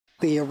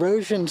The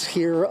erosions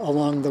here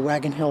along the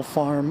Wagon Hill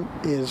Farm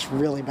is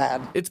really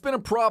bad. It's been a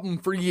problem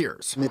for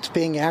years. It's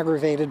being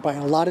aggravated by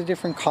a lot of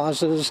different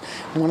causes.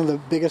 One of the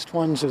biggest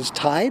ones is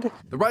tide.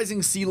 The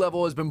rising sea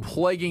level has been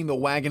plaguing the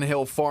Wagon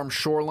Hill Farm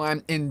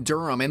shoreline in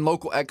Durham, and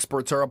local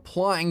experts are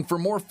applying for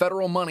more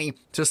federal money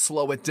to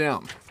slow it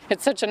down.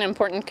 It's such an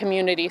important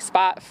community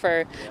spot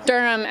for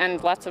Durham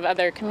and lots of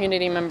other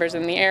community members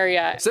in the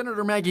area.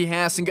 Senator Maggie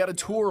Hassan got a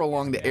tour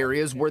along the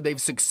areas where they've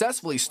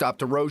successfully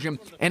stopped erosion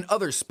and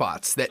other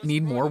spots that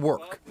need more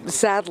work.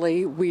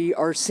 Sadly, we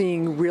are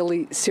seeing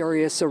really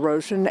serious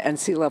erosion and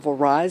sea level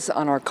rise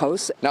on our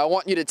coast. Now I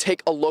want you to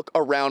take a look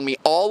around me.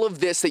 All of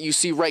this that you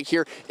see right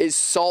here is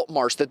salt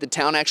marsh that the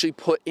town actually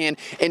put in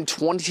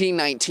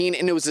 2019,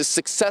 and it was a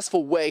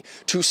successful way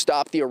to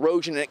stop the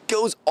erosion, and it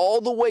goes all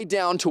the way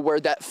down to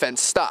where that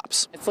fence stops.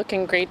 It's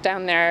looking great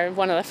down there.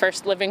 One of the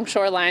first living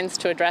shorelines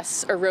to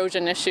address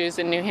erosion issues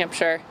in New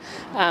Hampshire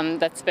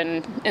that's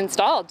been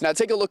installed. Now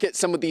take a look at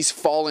some of these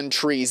fallen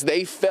trees.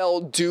 They fell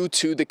due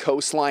to the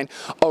coastline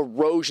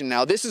erosion.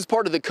 Now this is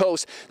part of the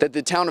coast that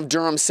the town of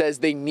Durham says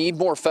they need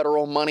more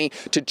federal money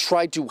to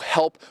try to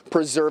help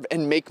preserve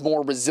and make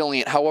more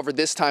resilient. However,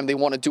 this time they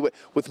want to do it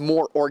with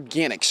more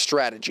organic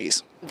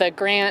strategies. The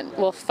grant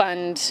will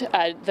fund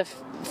the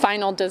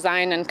final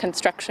design and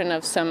construction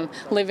of some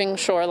living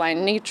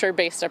shoreline,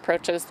 nature-based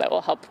approaches that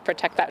will help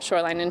protect that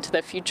shoreline into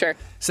the future.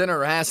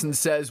 Senator Hassan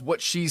says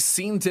what she's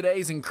seen today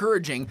is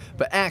encouraging,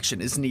 but action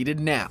is needed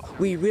now.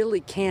 We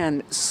really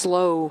can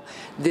slow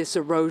this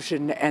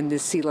erosion and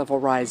this sea level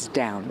rise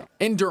down.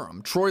 In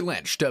Durham, Troy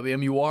Lynch,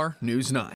 WMUR News 9.